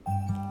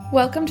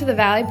Welcome to the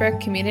Valley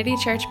Brook Community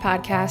Church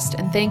podcast,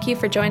 and thank you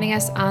for joining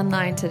us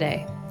online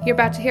today. You're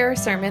about to hear a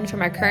sermon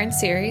from our current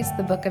series,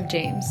 the Book of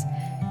James.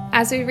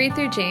 As we read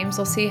through James,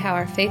 we'll see how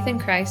our faith in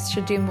Christ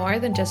should do more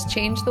than just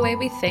change the way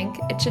we think,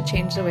 it should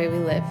change the way we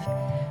live.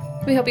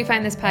 We hope you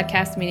find this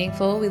podcast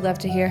meaningful. We love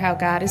to hear how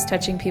God is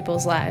touching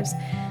people's lives.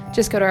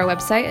 Just go to our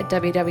website at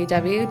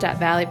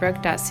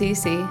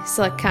www.valleybrook.cc,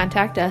 select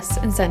Contact Us,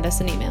 and send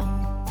us an email.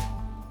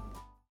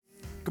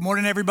 Good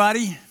morning,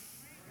 everybody.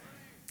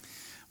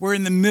 We're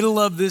in the middle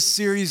of this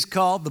series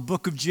called the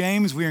Book of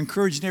James. We're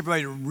encouraging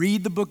everybody to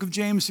read the Book of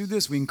James through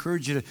this. We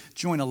encourage you to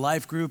join a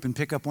life group and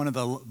pick up one of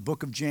the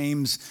Book of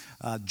James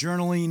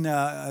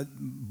journaling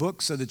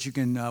books so that you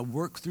can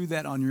work through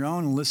that on your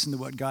own and listen to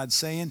what God's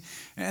saying.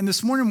 And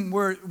this morning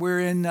we're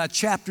in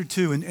chapter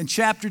 2, and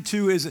chapter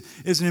 2 is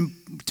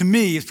to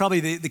me is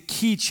probably the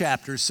key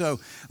chapter. So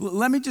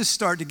let me just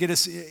start to get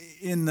us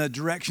in the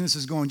direction this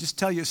is going. Just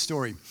tell you a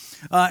story.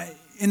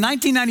 In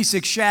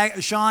 1996,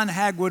 Sean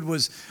Hagwood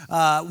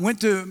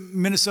went to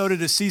Minnesota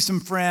to see some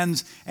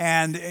friends,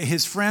 and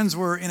his friends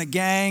were in a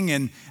gang,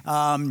 and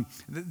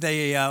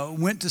they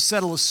went to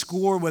settle a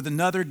score with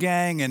another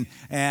gang,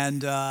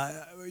 and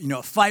a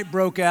fight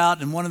broke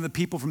out, and one of the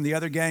people from the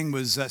other gang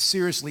was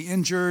seriously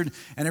injured,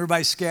 and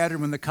everybody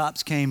scattered when the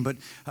cops came. But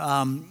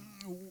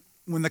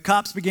when the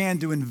cops began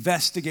to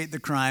investigate the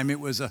crime, it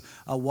was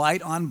a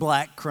white on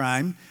black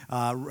crime.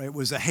 It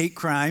was a hate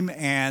crime,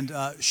 and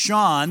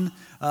Sean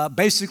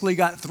basically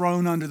got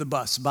thrown under the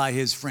bus by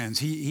his friends.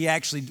 He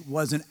actually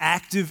wasn't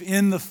active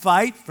in the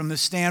fight from the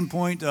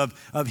standpoint of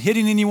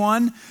hitting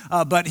anyone,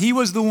 but he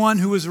was the one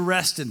who was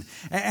arrested,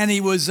 and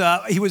he was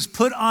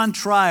put on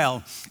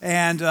trial,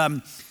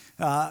 and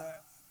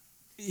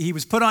he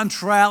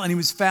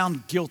was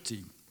found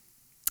guilty.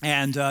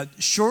 And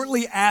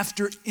shortly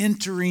after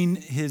entering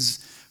his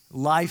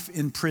life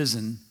in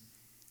prison,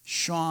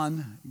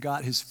 Sean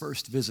got his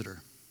first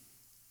visitor.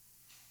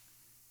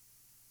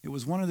 It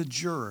was one of the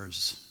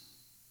jurors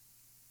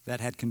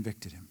that had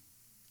convicted him.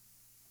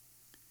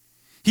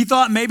 He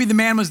thought maybe the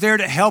man was there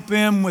to help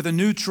him with a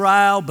new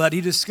trial, but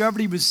he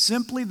discovered he was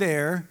simply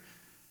there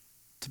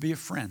to be a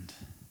friend.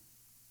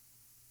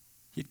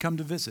 He'd come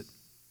to visit.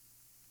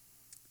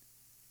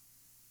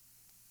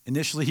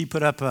 Initially, he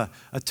put up a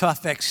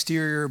tough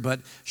exterior,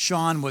 but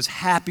Sean was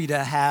happy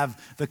to have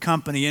the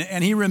company.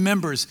 And he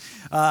remembers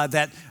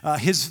that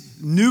his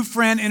new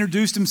friend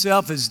introduced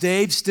himself as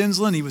Dave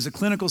Stinsland. He was a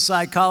clinical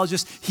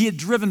psychologist. He had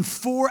driven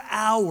 4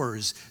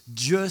 hours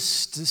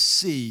just to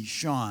see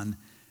Sean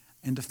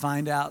and to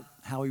find out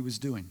how he was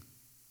doing.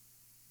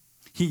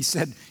 He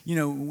said,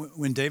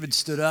 when David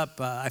stood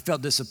up, I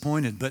felt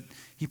disappointed, but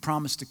he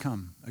promised to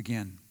come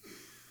again.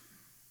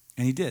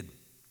 And he did.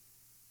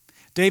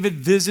 David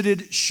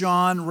visited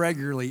Sean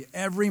regularly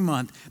every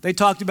month. They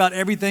talked about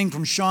everything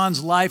from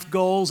Sean's life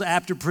goals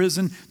after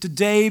prison to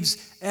Dave's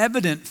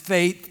evident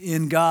faith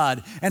in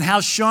God and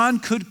how Sean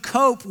could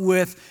cope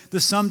with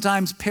the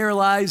sometimes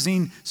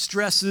paralyzing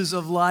stresses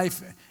of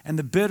life and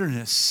the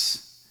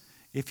bitterness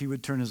if he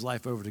would turn his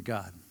life over to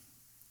God.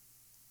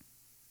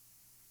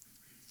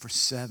 For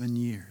 7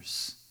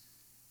 years,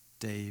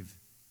 Dave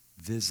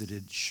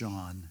visited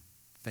Sean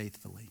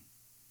faithfully.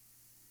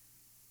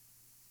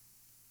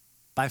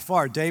 By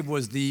far, Dave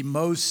was the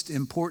most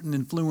important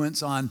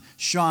influence on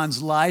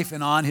Sean's life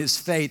and on his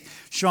faith.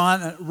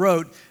 Sean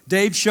wrote,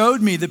 "Dave showed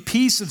me the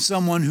peace of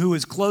someone who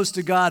is close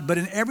to God, but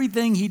in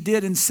everything he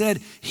did and said,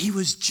 he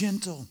was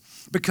gentle.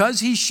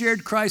 Because he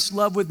shared Christ's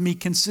love with me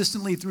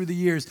consistently through the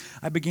years,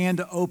 I began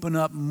to open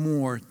up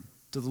more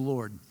to the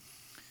Lord."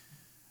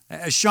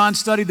 As Sean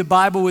studied the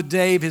Bible with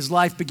Dave, his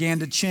life began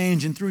to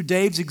change. And through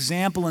Dave's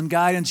example and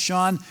guidance,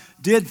 Sean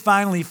did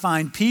finally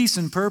find peace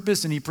and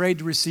purpose, and he prayed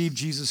to receive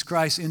Jesus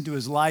Christ into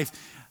his life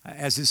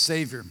as his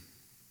Savior.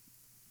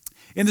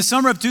 In the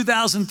summer of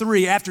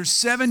 2003, after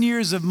 7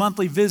 years of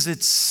monthly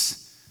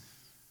visits,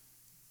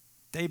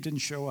 Dave didn't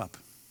show up.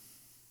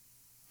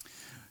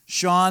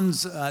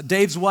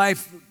 Dave's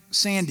wife,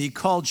 Sandy,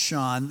 called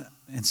Sean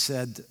and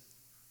said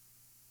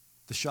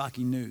the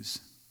shocking news.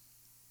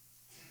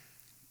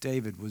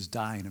 David was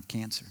dying of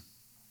cancer.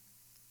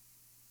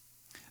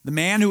 The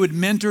man who had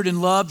mentored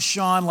and loved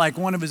Sean like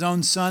one of his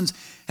own sons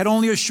had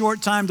only a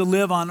short time to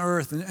live on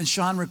earth. And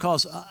Sean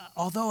recalls,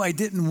 although I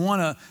didn't want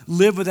to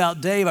live without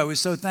Dave, I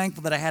was so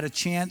thankful that I had a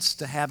chance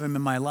to have him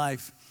in my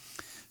life.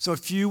 So a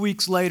few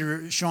weeks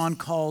later, Sean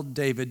called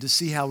David to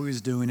see how he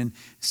was doing. And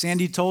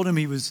Sandy told him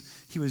he was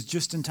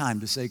just in time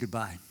to say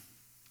goodbye.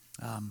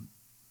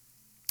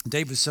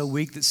 Dave was so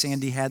weak that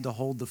Sandy had to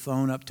hold the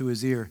phone up to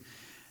his ear.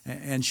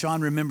 And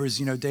Sean remembers,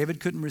 David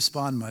couldn't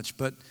respond much,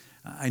 but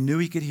I knew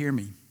he could hear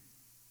me.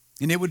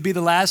 And it would be the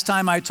last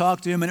time I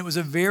talked to him, and it was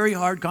a very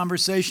hard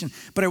conversation,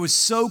 but I was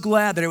so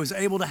glad that I was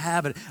able to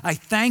have it. I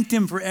thanked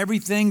him for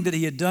everything that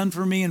he had done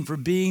for me and for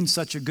being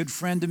such a good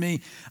friend to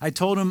me. I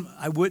told him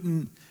I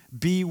wouldn't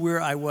be where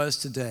I was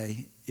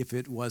today if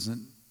it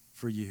wasn't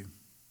for you.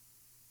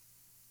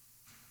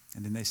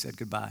 And then they said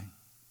goodbye.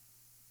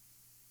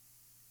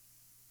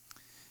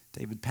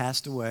 David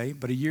passed away,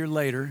 but a year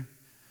later,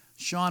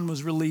 Sean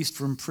was released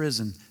from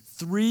prison.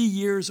 3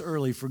 years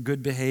early for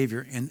good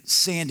behavior. And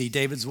Sandy,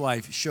 David's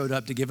wife, showed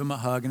up to give him a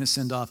hug and a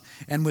send-off.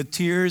 And with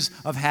tears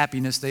of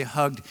happiness, they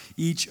hugged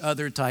each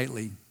other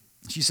tightly.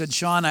 She said,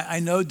 Sean, I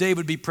know Dave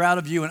would be proud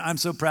of you, and I'm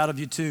so proud of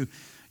you too.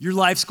 Your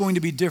life's going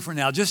to be different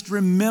now. Just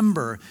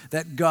remember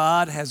that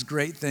God has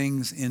great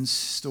things in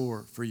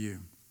store for you.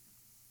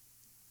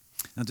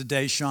 Now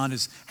today, Sean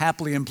is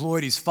happily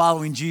employed. He's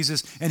following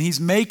Jesus, and he's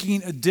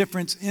making a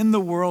difference in the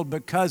world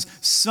because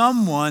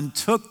someone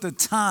took the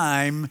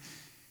time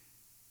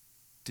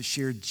to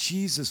share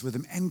Jesus with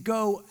him and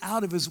go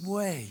out of his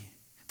way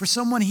for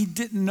someone he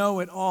didn't know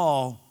at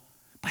all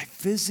by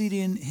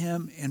visiting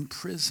him in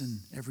prison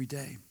every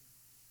day.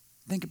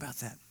 Think about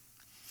that.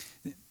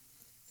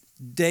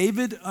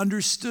 David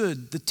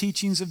understood the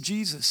teachings of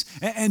Jesus.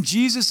 And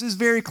Jesus is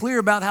very clear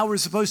about how we're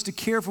supposed to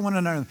care for one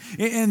another.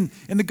 In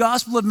the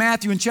Gospel of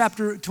Matthew in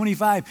chapter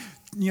 25,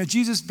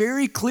 Jesus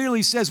very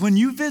clearly says, when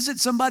you visit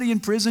somebody in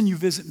prison, you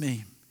visit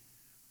me.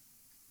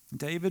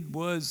 David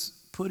was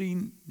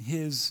putting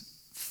his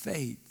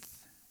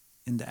faith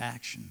into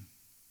action.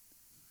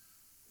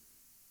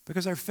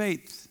 Because our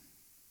faith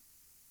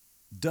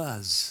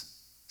does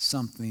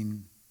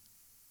something.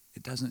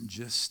 It doesn't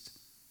just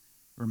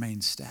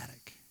remain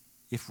static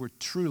if we're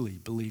truly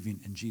believing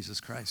in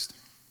Jesus Christ.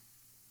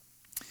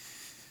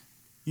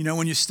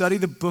 When you study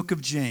the book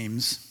of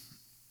James,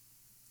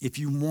 if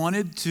you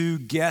wanted to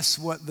guess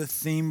what the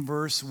theme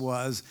verse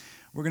was,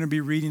 we're going to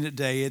be reading it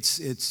today.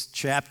 It's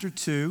chapter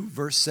 2,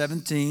 verse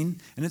 17,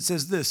 and it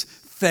says this: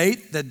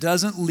 faith that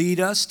doesn't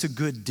lead us to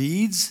good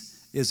deeds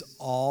is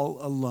all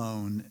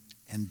alone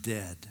and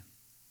dead.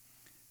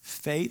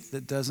 Faith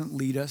that doesn't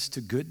lead us to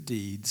good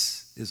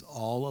deeds is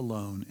all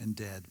alone and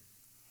dead.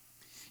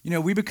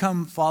 We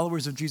become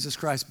followers of Jesus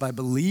Christ by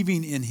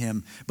believing in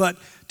him. But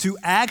to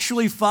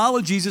actually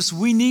follow Jesus,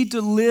 we need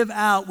to live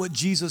out what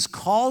Jesus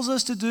calls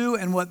us to do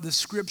and what the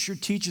Scripture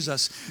teaches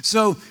us.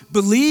 So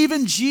believe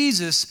in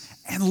Jesus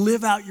and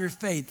live out your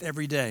faith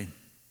every day.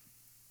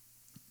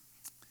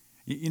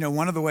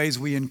 One of the ways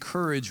we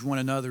encourage one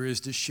another is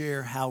to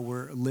share how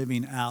we're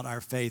living out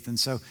our faith. And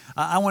so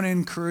I want to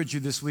encourage you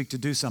this week to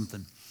do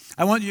something.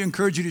 I want to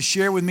encourage you to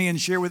share with me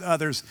and share with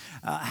others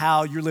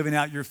how you're living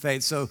out your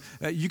faith. So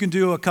you can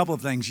do a couple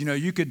of things.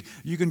 You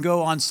can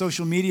go on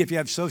social media if you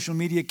have a social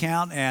media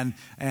account and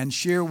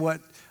share what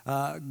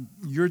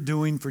you're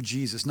doing for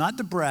Jesus. Not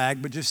to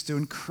brag, but just to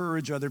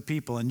encourage other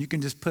people. And you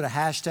can just put a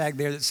hashtag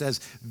there that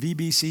says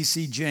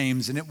VBCC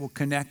James, and it will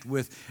connect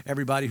with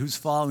everybody who's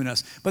following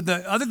us. But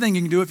the other thing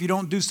you can do if you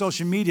don't do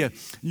social media,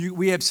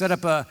 we have set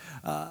up a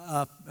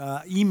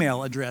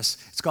email address.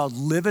 It's called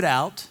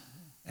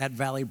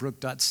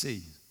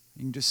liveitout@valleybrook.c.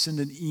 You can just send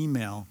an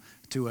email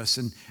to us,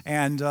 and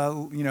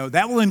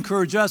that will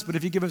encourage us. But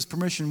if you give us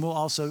permission, we'll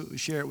also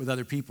share it with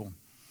other people.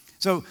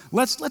 So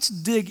let's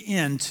dig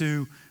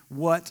into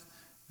what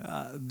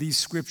these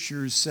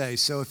scriptures say.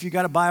 So if you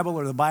got a Bible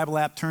or the Bible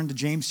app, turn to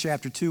James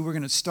chapter 2. We're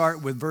going to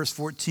start with verse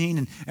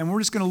 14, and we're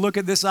just going to look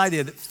at this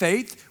idea that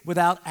faith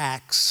without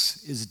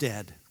acts is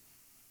dead.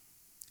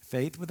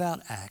 Faith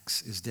without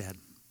acts is dead.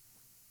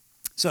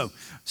 So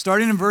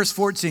starting in verse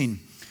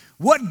 14.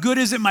 What good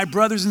is it, my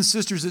brothers and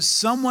sisters, that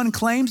someone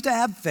claims to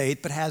have faith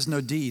but has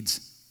no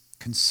deeds?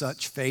 Can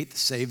such faith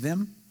save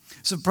them?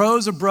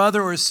 Suppose a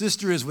brother or a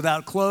sister is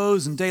without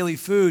clothes and daily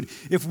food.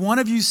 If one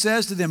of you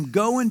says to them,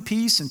 go in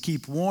peace and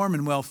keep warm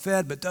and well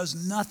fed, but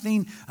does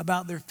nothing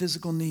about their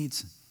physical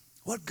needs,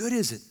 what good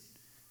is it?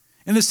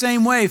 In the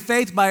same way,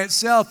 faith by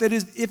itself,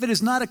 if it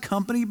is not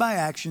accompanied by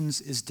actions,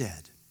 is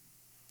dead.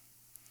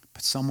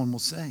 But someone will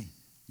say,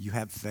 you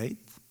have faith?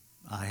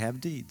 I have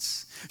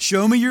deeds.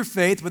 Show me your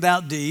faith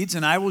without deeds,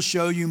 and I will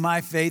show you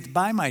my faith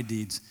by my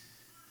deeds.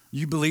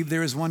 You believe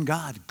there is one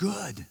God.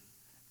 Good.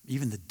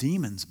 Even the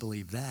demons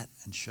believe that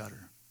and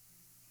shudder.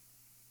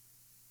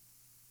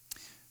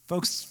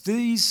 Folks,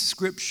 these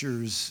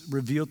scriptures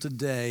reveal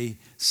today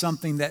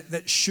something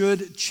that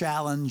should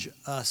challenge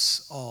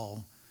us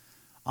all,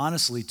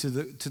 honestly, to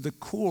the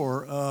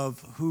core of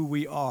who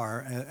we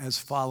are as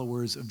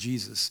followers of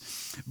Jesus.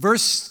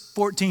 Verse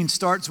 14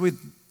 starts with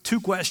two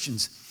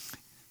questions.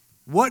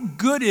 What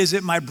good is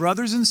it, my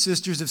brothers and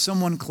sisters, if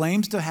someone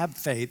claims to have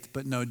faith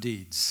but no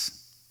deeds?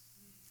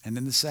 And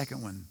then the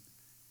second one,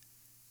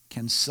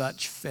 can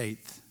such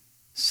faith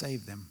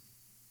save them?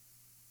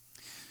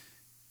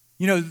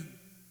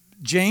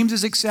 James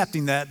is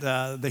accepting that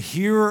the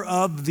hearer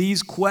of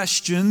these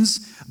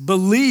questions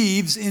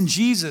believes in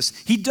Jesus.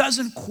 He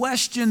doesn't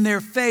question their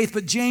faith,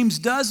 but James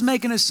does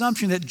make an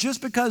assumption that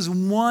just because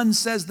one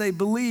says they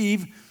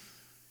believe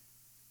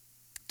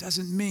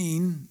doesn't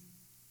mean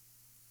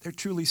they're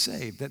truly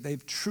saved, that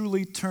they've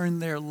truly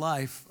turned their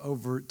life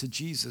over to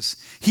Jesus.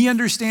 He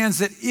understands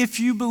that if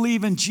you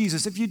believe in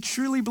Jesus, if you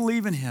truly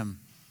believe in him,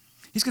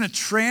 he's going to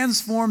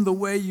transform the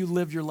way you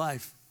live your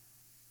life.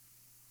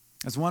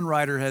 As one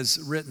writer has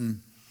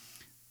written,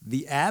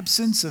 the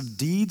absence of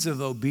deeds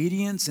of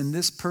obedience in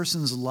this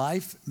person's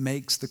life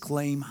makes the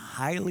claim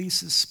highly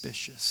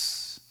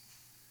suspicious.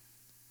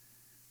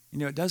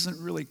 It doesn't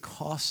really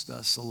cost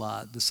us a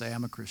lot to say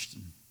I'm a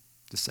Christian,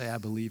 to say I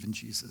believe in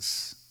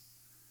Jesus.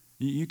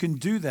 You can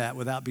do that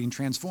without being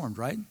transformed,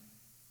 right?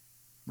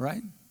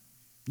 Right?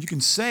 You can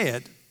say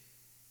it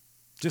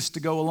just to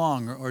go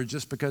along or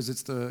just because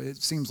it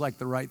seems like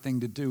the right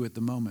thing to do at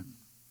the moment.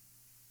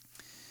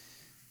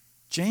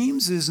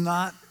 James is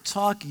not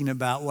talking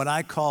about what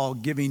I call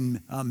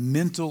giving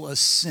mental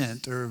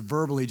assent or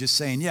verbally just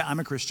saying, yeah, I'm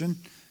a Christian.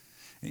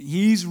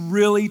 He's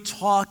really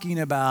talking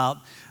about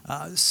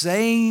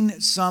saying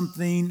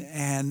something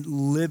and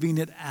living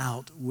it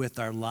out with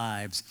our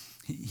lives.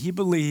 He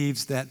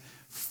believes that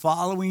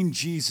following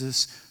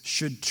Jesus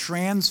should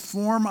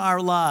transform our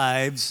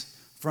lives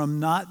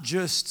from not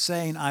just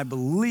saying, I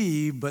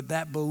believe, but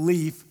that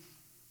belief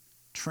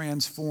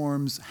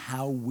transforms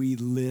how we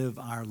live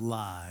our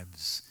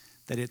lives.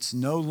 That it's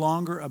no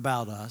longer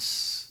about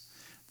us,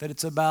 that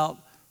it's about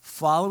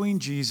following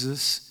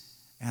Jesus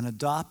and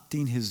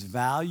adopting his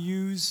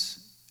values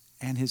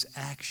and his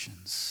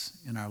actions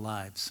in our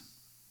lives.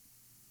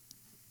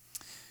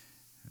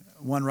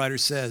 One writer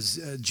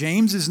says,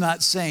 James is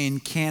not saying,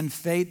 can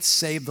faith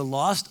save the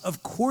lost?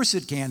 Of course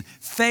it can.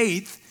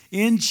 Faith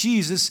in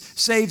Jesus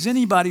saves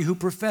anybody who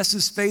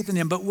professes faith in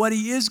him. But what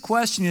he is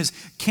questioning is,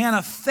 can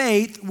a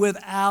faith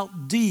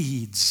without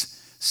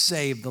deeds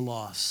save the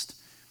lost?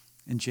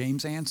 And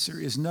James' answer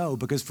is no,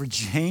 because for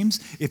James,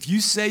 if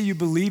you say you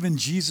believe in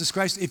Jesus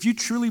Christ, if you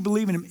truly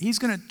believe in him, he's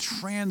going to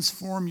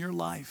transform your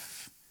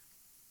life.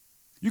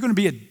 You're going to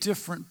be a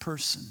different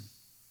person.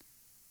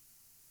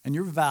 And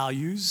your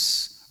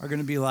values are going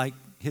to be like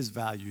his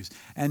values.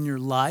 And your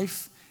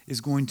life is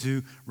going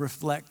to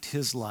reflect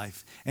his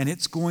life. And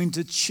it's going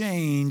to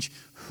change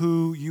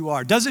who you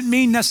are. Doesn't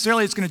mean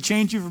necessarily it's going to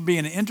change you from being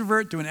an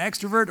introvert to an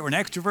extrovert or an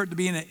extrovert to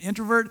being an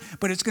introvert,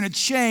 but it's going to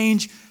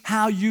change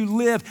how you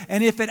live.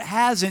 And if it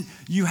hasn't,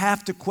 you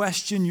have to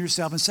question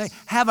yourself and say,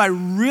 have I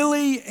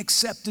really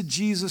accepted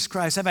Jesus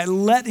Christ? Have I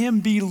let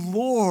him be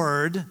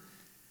Lord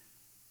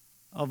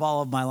of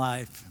all of my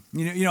life?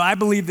 You know, I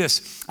believe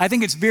this. I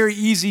think it's very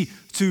easy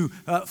to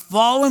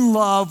fall in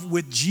love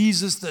with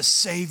Jesus the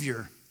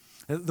Savior,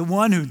 the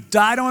one who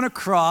died on a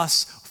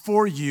cross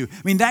for you.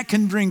 I mean, that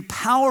can bring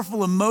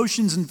powerful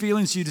emotions and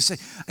feelings to you to say,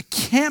 I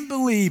can't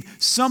believe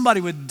somebody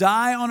would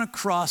die on a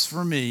cross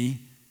for me,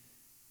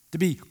 to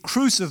be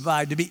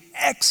crucified, to be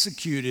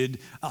executed,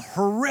 a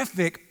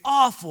horrific,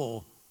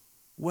 awful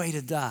way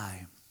to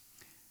die.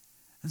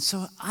 And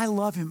so I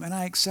love him and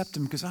I accept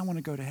him because I want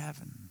to go to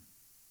heaven.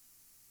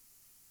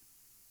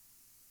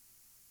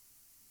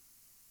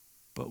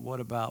 But what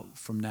about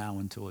from now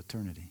until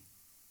eternity?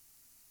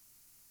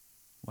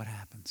 What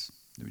happens?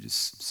 Do we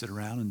just sit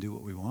around and do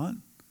what we want?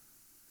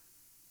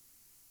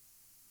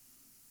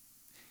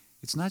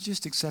 It's not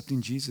just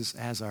accepting Jesus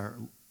as our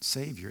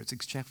Savior. It's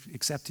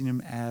accepting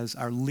him as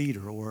our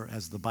leader, or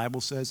as the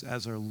Bible says,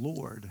 as our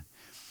Lord.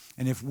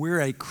 And if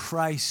we're a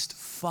Christ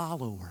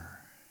follower,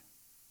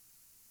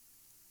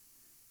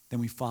 then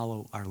we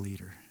follow our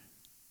leader.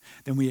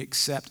 Then we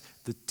accept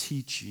the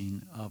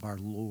teaching of our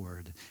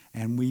Lord.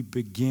 And we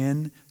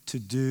begin to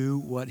do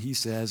what he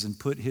says and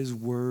put his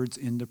words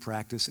into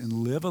practice and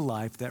live a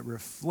life that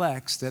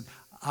reflects that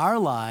our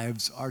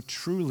lives are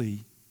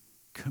truly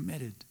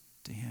committed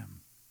to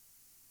him.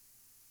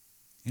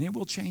 And it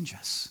will change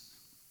us.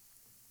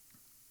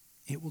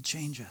 It will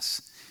change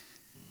us.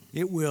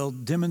 It will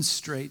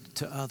demonstrate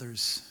to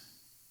others.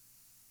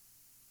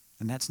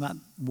 And that's not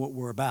what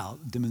we're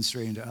about,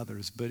 demonstrating to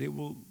others, but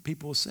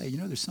people will say,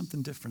 there's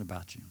something different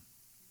about you.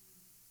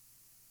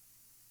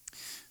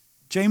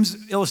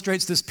 James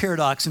illustrates this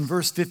paradox in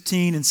verse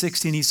 15 and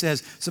 16. He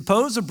says,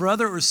 suppose a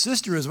brother or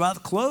sister is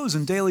without clothes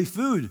and daily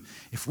food.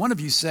 If one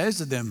of you says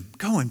to them,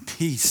 go in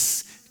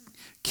peace,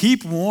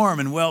 keep warm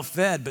and well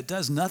fed, but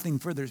does nothing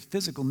for their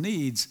physical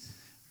needs,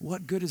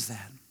 what good is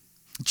that?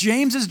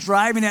 James is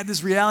driving at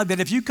this reality that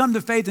if you come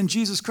to faith in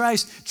Jesus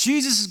Christ,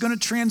 Jesus is going to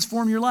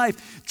transform your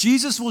life.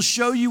 Jesus will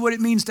show you what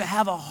it means to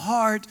have a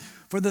heart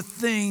for the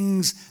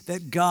things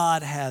that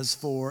God has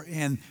for,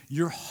 and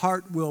your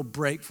heart will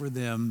break for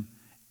them,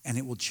 and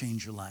it will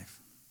change your life.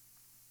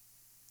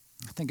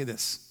 Think of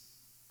this.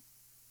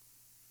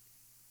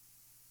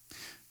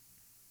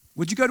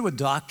 Would you go to a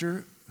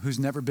doctor who's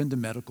never been to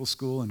medical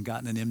school and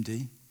gotten an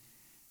MD?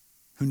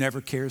 Who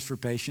never cares for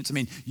patients? I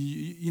mean,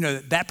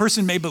 that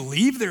person may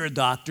believe they're a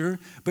doctor,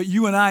 but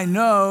you and I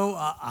know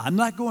I'm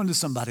not going to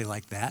somebody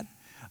like that.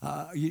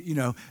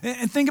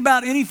 And think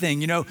about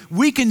anything.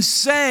 We can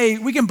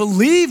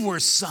believe we're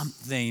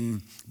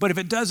something, but if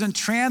it doesn't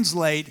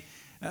translate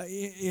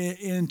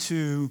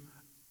into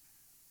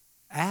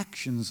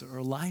actions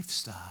or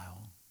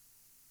lifestyle,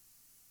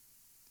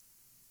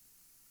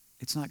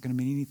 it's not going to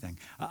mean anything.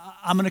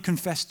 I'm going to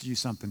confess to you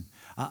something.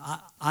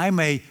 I'm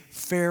a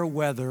fair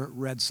weather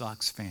Red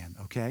Sox fan,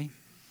 okay?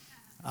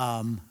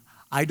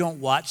 I don't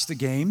watch the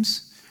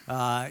games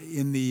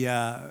in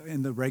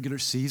the regular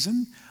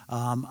season.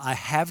 I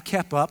have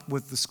kept up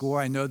with the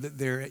score. I know that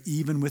they're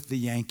even with the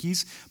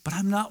Yankees, but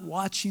I'm not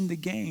watching the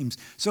games.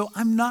 So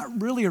I'm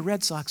not really a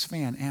Red Sox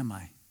fan, am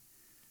I?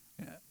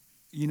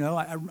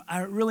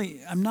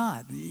 I'm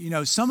not.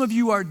 Some of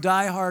you are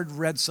diehard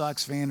Red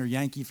Sox fan or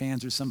Yankee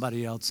fans or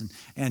somebody else.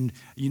 And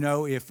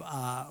if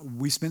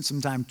we spent some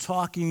time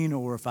talking,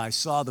 or if I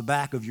saw the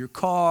back of your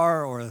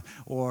car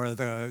or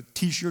the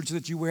T-shirts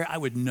that you wear, I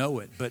would know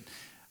it. But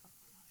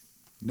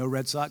no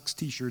Red Sox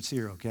T-shirts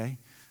here, okay?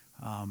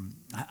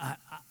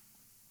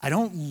 I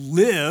don't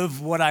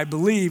live what I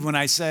believe when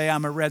I say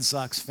I'm a Red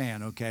Sox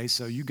fan, okay?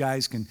 So you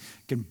guys can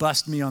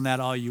bust me on that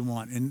all you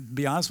want. And to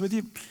be honest with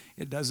you,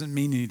 it doesn't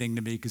mean anything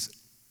to me because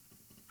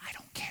I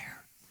don't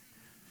care.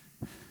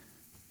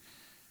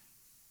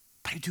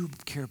 But I do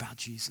care about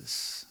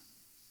Jesus.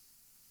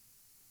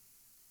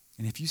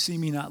 And if you see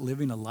me not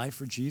living a life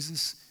for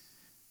Jesus,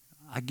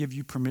 I give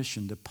you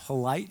permission to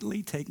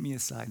politely take me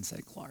aside and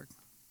say, Clark,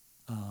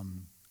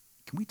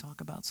 can we talk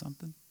about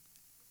something?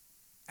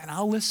 And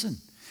I'll listen.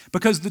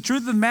 Because the truth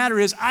of the matter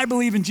is, I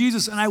believe in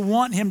Jesus and I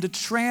want him to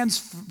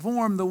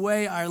transform the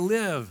way I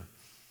live. And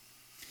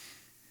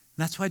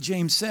that's why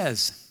James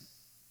says,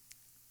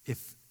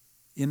 if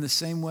in the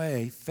same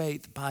way,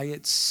 faith by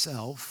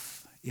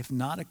itself, if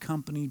not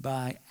accompanied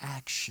by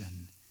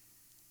action,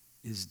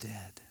 is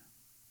dead.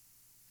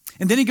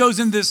 And then he goes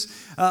into this,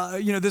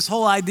 this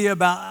whole idea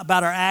about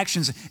our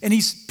actions, and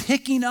he's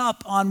picking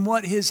up on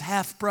what his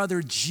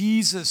half-brother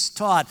Jesus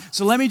taught.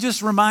 So let me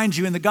just remind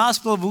you, in the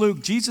Gospel of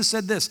Luke, Jesus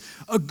said this: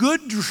 a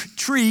good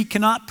tree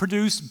cannot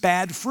produce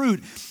bad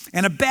fruit,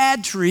 and a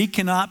bad tree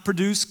cannot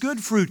produce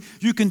good fruit.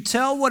 You can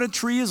tell what a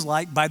tree is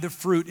like by the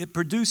fruit it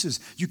produces.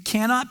 You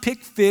cannot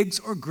pick figs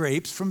or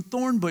grapes from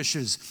thorn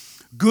bushes.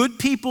 Good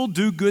people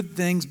do good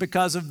things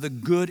because of the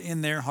good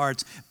in their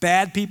hearts.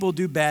 Bad people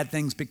do bad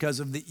things because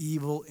of the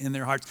evil in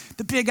their hearts.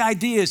 The big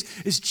idea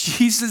is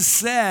Jesus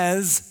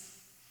says,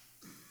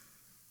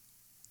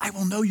 I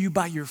will know you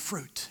by your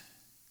fruit.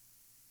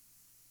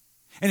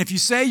 And if you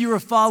say you're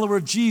a follower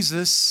of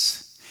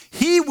Jesus,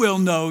 he will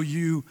know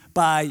you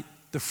by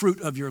the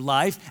fruit of your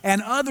life,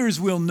 and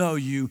others will know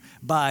you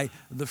by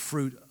the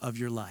fruit of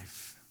your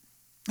life.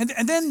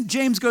 And then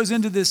James goes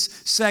into this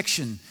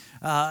section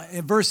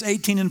in verse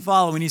 18 and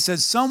following. He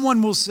says,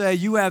 someone will say,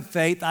 you have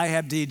faith, I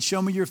have deeds.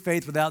 Show me your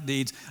faith without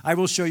deeds. I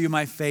will show you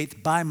my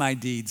faith by my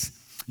deeds.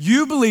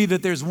 You believe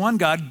that there's one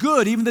God.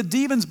 Good. Even the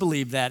demons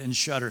believe that and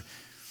shudder.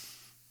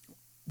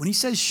 When he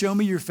says, show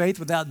me your faith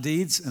without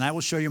deeds, and I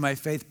will show you my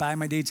faith by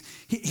my deeds,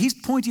 he's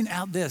pointing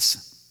out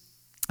this,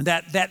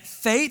 that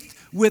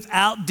faith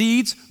without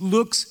deeds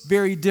looks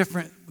very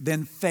different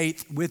than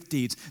faith with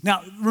deeds.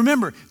 Now,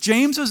 remember,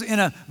 James was in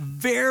a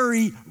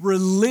very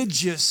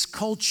religious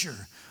culture.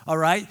 All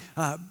right?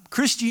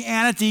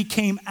 Christianity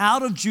came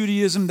out of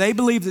Judaism. They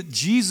believed that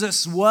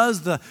Jesus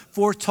was the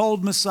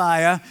foretold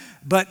Messiah,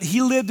 but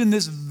he lived in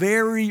this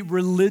very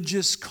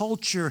religious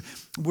culture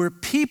where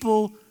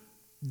people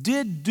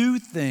did do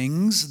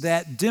things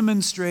that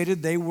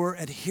demonstrated they were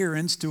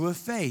adherents to a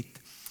faith.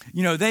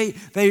 They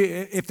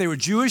if they were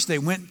Jewish, they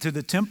went to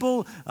the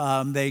temple.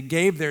 They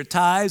gave their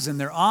tithes and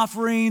their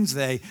offerings.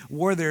 They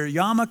wore their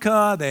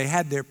yarmulke. They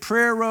had their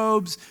prayer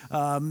robes.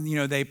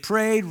 They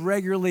prayed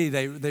regularly.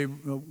 They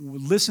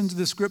listened to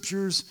the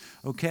scriptures.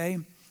 Okay,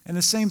 and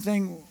the same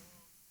thing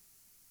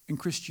in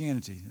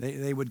Christianity.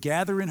 They would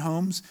gather in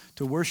homes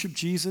to worship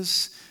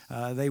Jesus.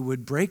 They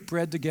would break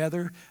bread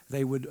together.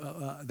 They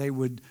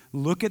would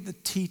look at the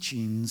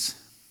teachings.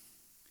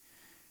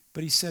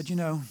 But he said,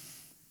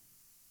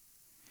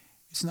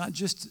 it's not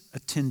just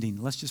attending.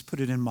 Let's just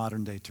put it in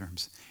modern day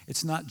terms.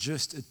 It's not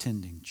just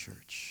attending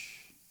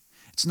church.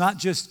 It's not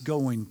just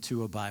going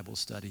to a Bible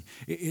study.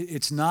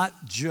 It's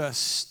not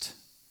just,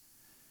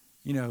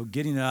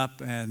 getting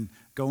up and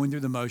going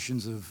through the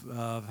motions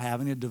of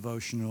having a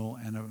devotional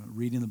and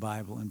reading the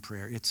Bible and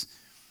prayer. It's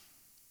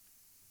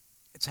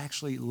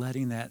actually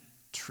letting that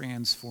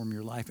transform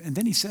your life. And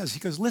then he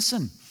goes,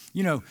 listen,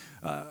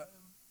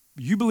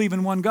 you believe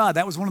in one God.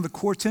 That was one of the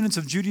core tenets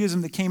of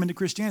Judaism that came into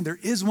Christianity. There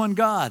is one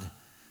God.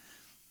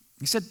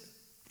 He said,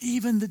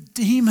 even the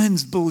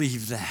demons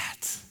believe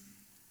that.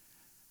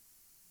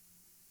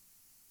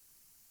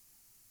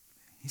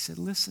 He said,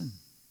 listen,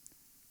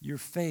 your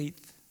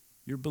faith,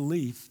 your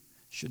belief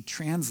should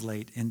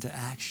translate into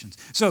actions.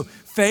 So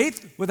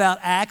faith without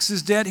acts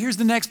is dead. Here's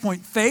the next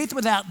point. Faith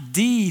without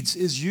deeds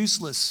is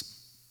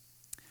useless.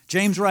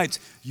 James writes,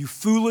 you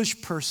foolish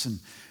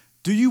person.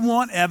 Do you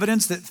want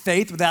evidence that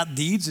faith without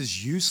deeds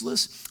is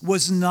useless?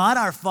 Was not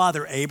our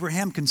father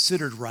Abraham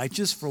considered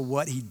righteous for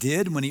what he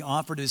did when he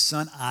offered his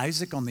son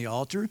Isaac on the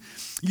altar?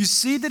 You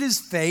see that his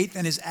faith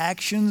and his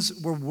actions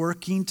were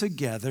working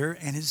together,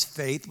 and his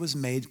faith was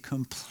made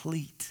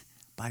complete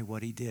by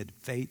what he did.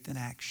 Faith and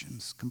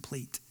actions,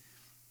 complete.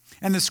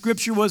 And the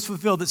scripture was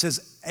fulfilled that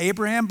says,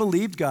 Abraham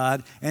believed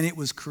God, and it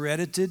was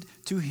credited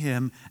to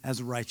him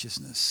as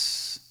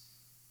righteousness.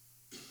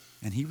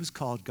 And he was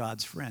called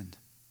God's friend.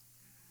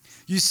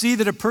 You see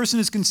that a person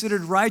is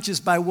considered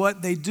righteous by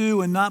what they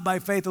do and not by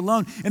faith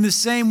alone. In the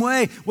same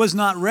way, was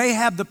not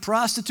Rahab the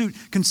prostitute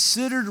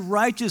considered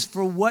righteous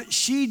for what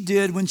she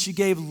did when she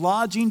gave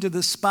lodging to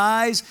the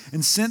spies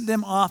and sent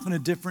them off in a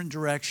different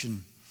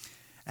direction?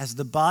 As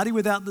the body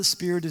without the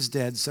spirit is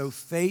dead, so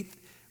faith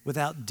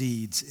without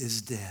deeds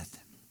is dead.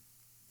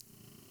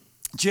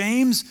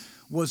 James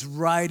was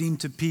writing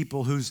to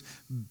people whose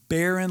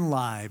barren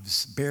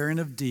lives, barren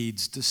of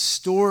deeds,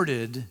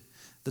 distorted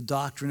the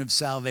doctrine of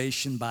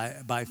salvation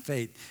by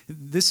faith.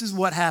 This is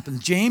what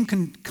happened. James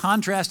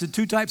contrasted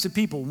two types of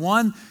people.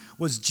 One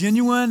was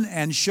genuine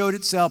and showed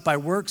itself by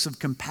works of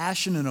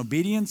compassion and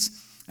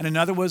obedience, and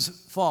another was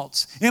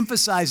false,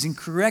 emphasizing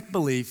correct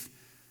belief,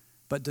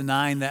 but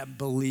denying that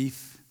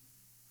belief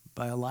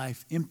by a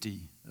life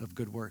empty of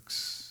good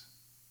works.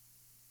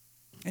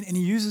 And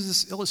he uses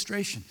this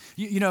illustration.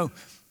 You know,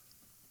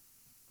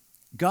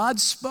 God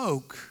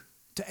spoke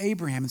to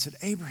Abraham and said,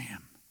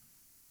 Abraham,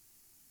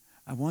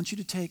 I want you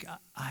to take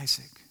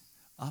Isaac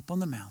up on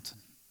the mountain,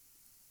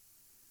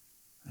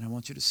 and I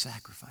want you to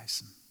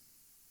sacrifice him.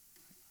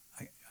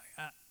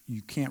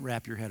 You can't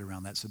wrap your head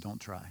around that, so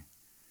don't try.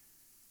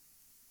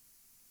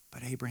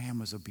 But Abraham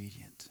was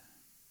obedient.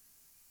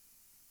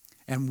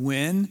 And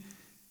when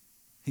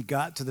he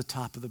got to the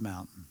top of the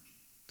mountain,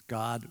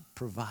 God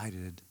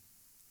provided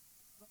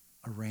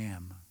a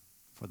ram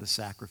for the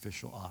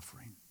sacrificial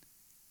offering.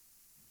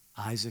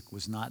 Isaac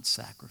was not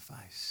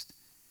sacrificed.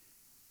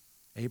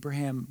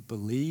 Abraham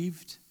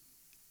believed,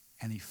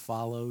 and he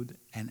followed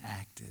and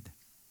acted.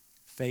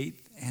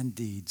 Faith and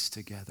deeds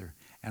together.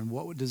 And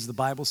what does the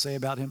Bible say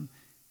about him?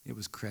 It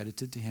was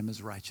credited to him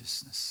as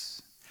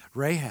righteousness.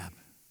 Rahab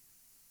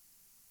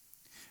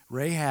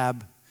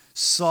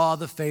saw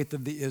the faith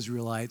of the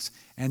Israelites,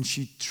 and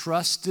she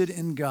trusted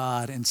in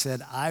God and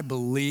said, I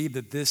believe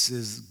that this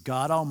is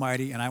God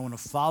Almighty, and I want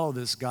to follow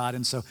this God,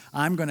 and so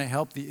I'm going to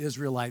help the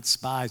Israelite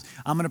spies.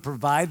 I'm going to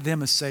provide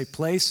them a safe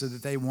place so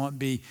that they won't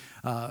be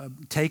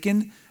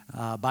taken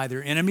by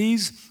their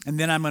enemies, and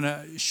then I'm going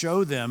to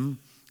show them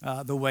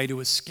the way to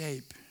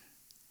escape.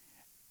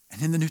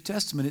 And in the New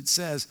Testament it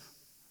says,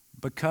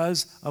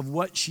 because of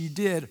what she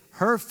did,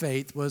 her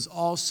faith was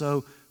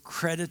also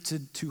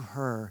credited to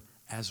her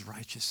as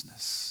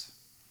righteousness.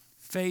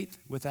 Faith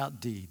without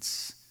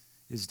deeds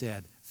is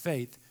dead.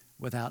 Faith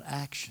without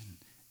action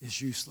is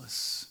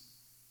useless.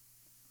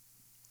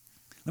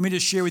 Let me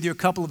just share with you a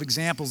couple of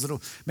examples that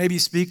will maybe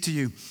speak to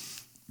you.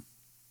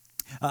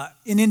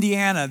 In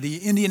Indiana, the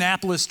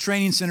Indianapolis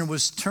Training Center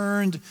was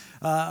turned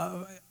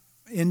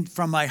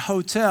from my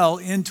hotel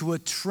into a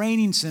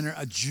training center,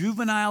 a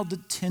juvenile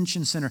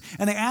detention center.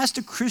 And they asked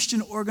a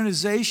Christian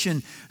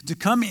organization to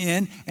come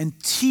in and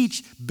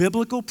teach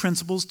biblical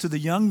principles to the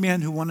young men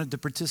who wanted to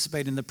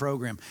participate in the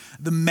program.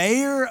 The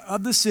mayor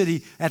of the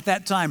city at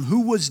that time,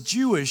 who was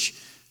Jewish,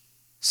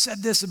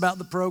 said this about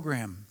the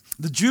program.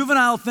 The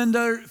juvenile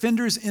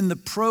offenders in the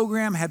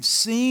program have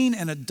seen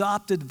and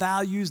adopted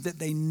values that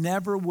they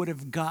never would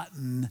have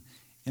gotten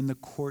in the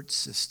court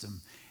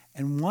system.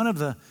 And one of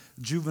the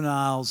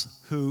juveniles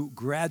who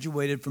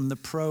graduated from the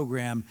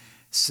program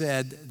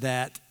said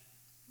that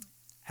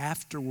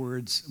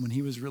afterwards, when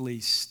he was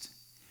released,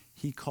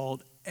 he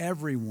called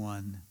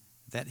everyone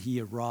that he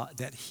had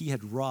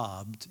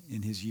robbed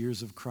in his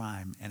years of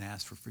crime and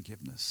asked for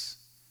forgiveness.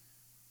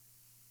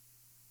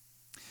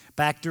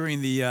 Back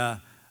during the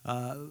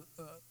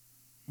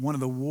one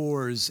of the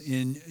wars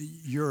in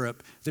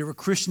Europe, there were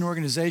Christian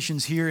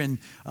organizations here in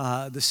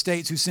the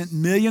States who sent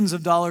millions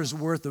of dollars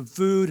worth of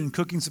food and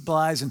cooking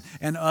supplies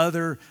and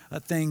other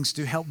things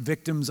to help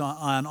victims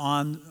on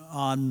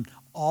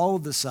all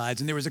of the sides.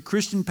 And there was a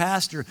Christian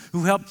pastor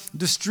who helped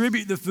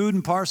distribute the food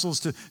and parcels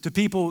to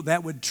people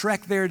that would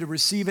trek there to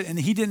receive it, and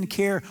he didn't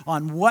care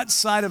on what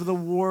side of the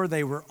war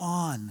they were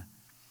on.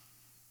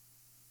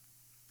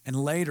 And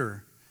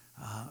later,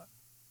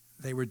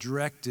 they were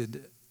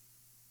directed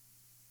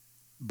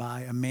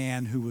by a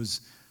man who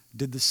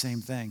did the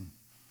same thing.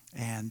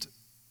 And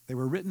they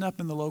were written up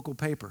in the local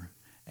paper.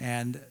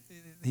 And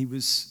he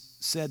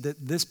said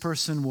that this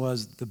person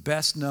was the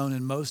best known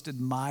and most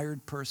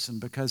admired person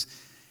because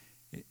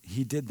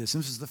he did this.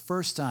 This was the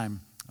first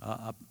time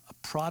a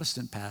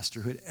Protestant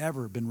pastor who had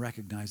ever been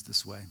recognized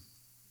this way.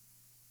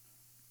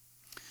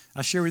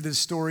 I'll share with you the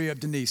story of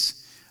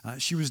Denise.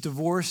 She was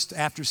divorced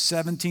after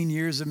 17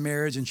 years of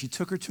marriage, and she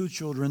took her 2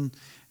 children,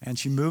 and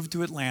she moved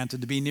to Atlanta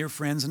to be near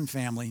friends and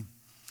family.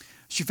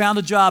 She found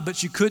a job, but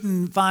she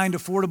couldn't find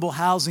affordable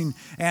housing,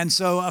 and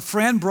so a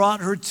friend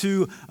brought her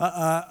to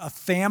a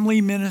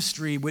family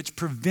ministry which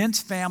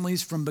prevents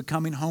families from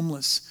becoming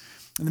homeless.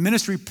 And the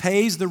ministry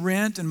pays the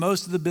rent and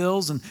most of the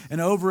bills,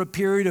 and over a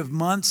period of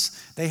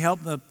months, they help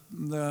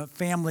the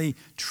family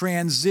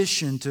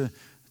transition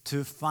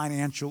to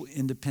financial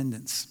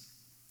independence.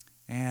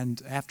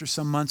 And after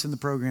some months in the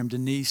program,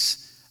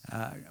 Denise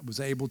was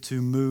able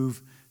to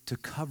move to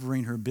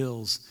covering her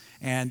bills.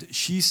 And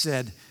she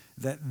said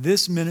that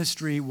this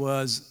ministry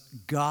was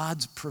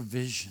God's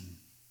provision.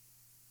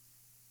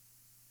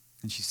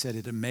 And she said,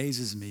 it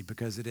amazes me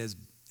because it has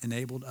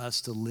enabled us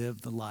to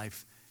live the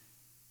life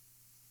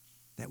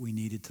that we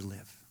needed to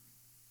live.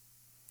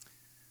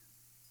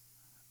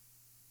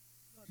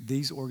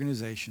 These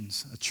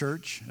organizations, a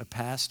church, a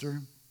pastor,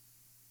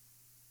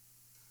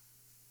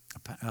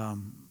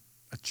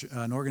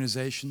 an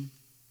organization,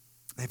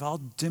 they've all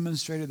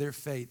demonstrated their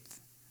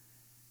faith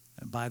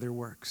by their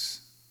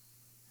works.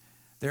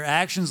 Their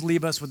actions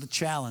leave us with the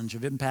challenge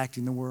of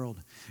impacting the world.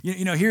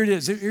 Here it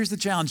is. Here's the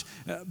challenge.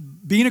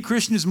 Being a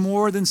Christian is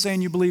more than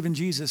saying you believe in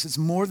Jesus. It's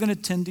more than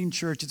attending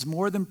church. It's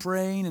more than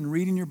praying and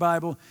reading your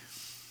Bible.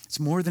 It's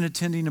more than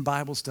attending a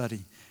Bible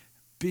study.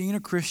 Being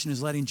a Christian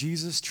is letting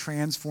Jesus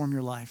transform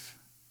your life.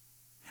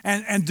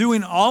 And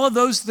doing all of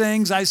those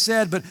things I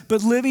said,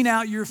 but living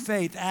out your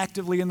faith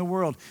actively in the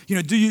world.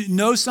 Do you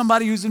know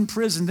somebody who's in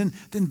prison?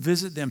 Then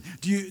visit them.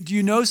 Do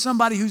you know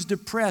somebody who's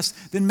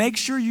depressed? Then make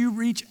sure you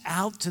reach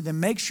out to them.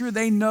 Make sure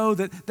they know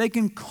that they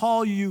can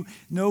call you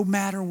no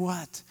matter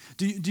what.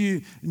 Do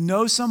you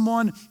know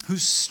someone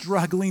who's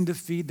struggling to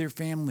feed their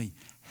family?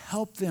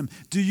 Help them.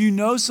 Do you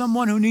know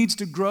someone who needs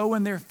to grow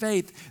in their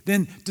faith?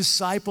 Then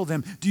disciple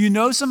them. Do you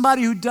know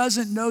somebody who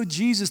doesn't know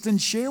Jesus? Then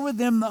share with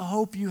them the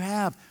hope you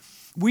have.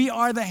 We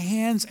are the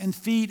hands and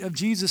feet of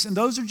Jesus, and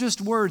those are just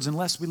words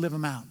unless we live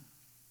them out.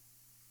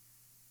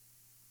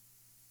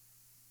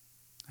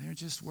 They're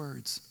just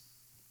words.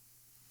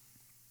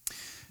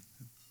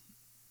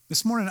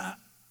 This morning, I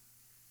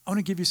want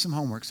to give you some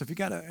homework. So if you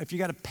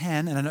got a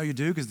pen, and I know you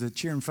do because the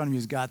chair in front of you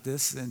has got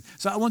this, and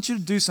so I want you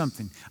to do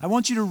something. I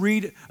want you to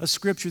read a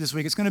scripture this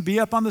week. It's going to be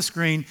up on the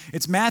screen.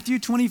 It's Matthew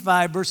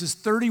 25, verses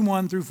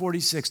 31 through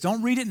 46.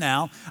 Don't read it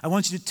now. I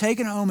want you to take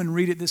it home and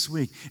read it this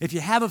week. If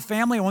you have a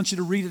family, I want you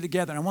to read it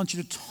together, and I want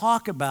you to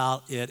talk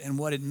about it and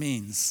what it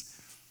means.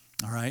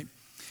 All right?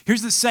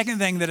 Here's the second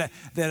thing that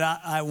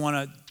I want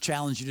to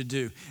challenge you to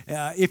do.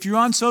 If you're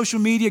on social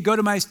media, go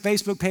to my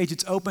Facebook page.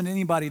 It's open to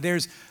anybody.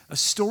 There's a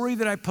story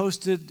that I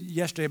posted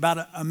yesterday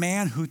about a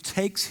man who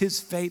takes his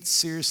faith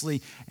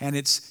seriously, and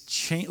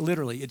it's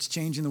literally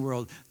changing the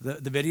world.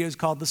 The video is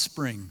called The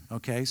Spring,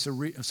 okay?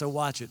 So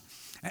watch it.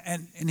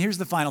 And here's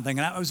the final thing.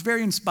 And I was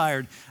very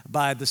inspired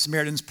by the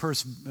Samaritan's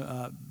Purse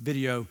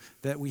video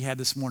that we had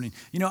this morning.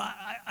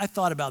 I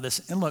thought about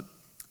this, and look,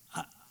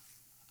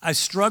 I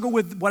struggle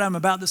with what I'm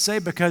about to say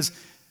because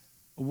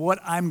what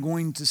I'm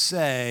going to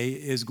say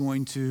is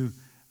going to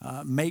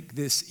make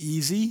this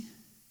easy.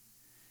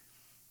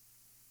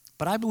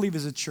 But I believe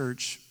as a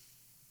church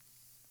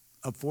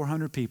of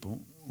 400 people,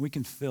 we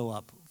can fill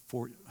up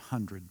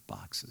 400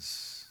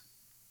 boxes.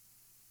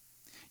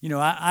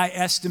 I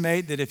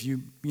estimate that if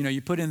you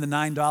put in the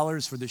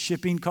 $9 for the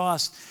shipping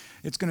cost,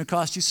 it's going to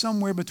cost you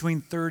somewhere between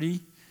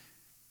 $30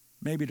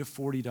 maybe to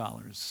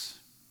 $40.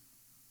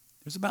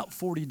 There's about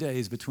 40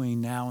 days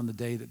between now and the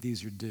day that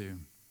these are due.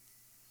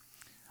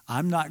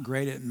 I'm not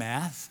great at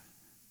math,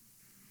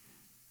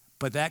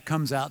 but that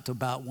comes out to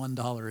about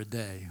 $1 a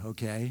day,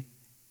 okay?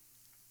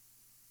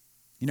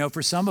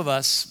 For some of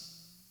us,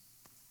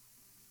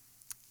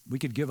 we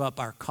could give up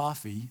our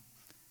coffee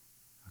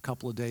a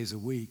couple of days a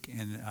week,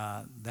 and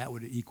that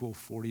would equal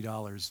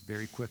 $40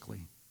 very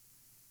quickly.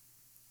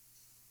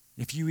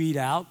 If you eat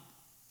out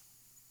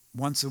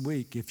once a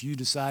week, if you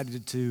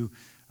decided to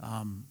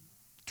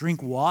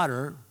drink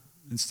water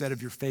instead of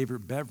your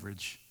favorite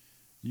beverage,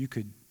 you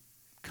could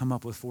come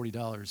up with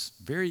 $40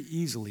 very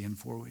easily in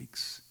 4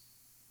 weeks.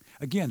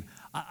 Again,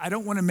 I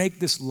don't want to make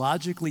this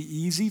logically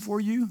easy for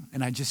you,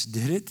 and I just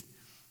did it.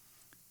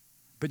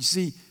 But you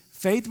see,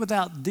 faith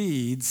without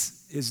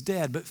deeds is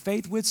dead, but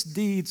faith with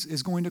deeds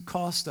is going to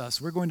cost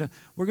us. We're going to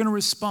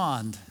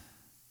respond.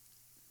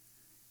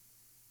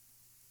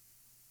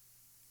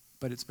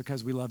 But it's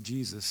because we love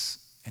Jesus,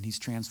 and he's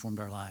transformed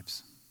our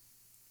lives.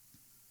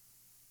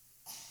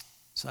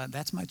 So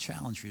that's my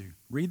challenge for you.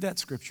 Read that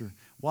scripture.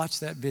 Watch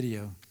that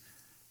video.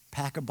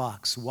 Pack a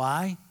box.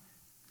 Why?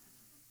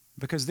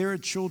 Because there are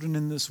children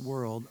in this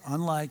world,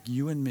 unlike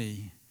you and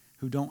me,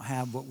 who don't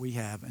have what we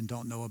have and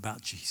don't know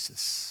about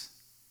Jesus.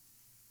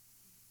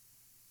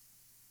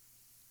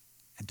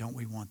 And don't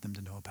we want them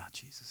to know about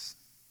Jesus?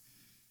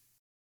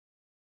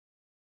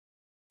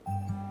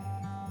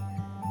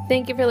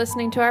 Thank you for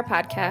listening to our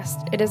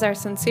podcast. It is our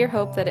sincere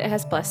hope that it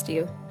has blessed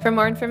you. For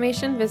more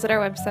information, visit our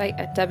website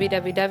at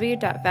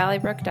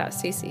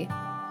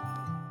www.valleybrook.cc.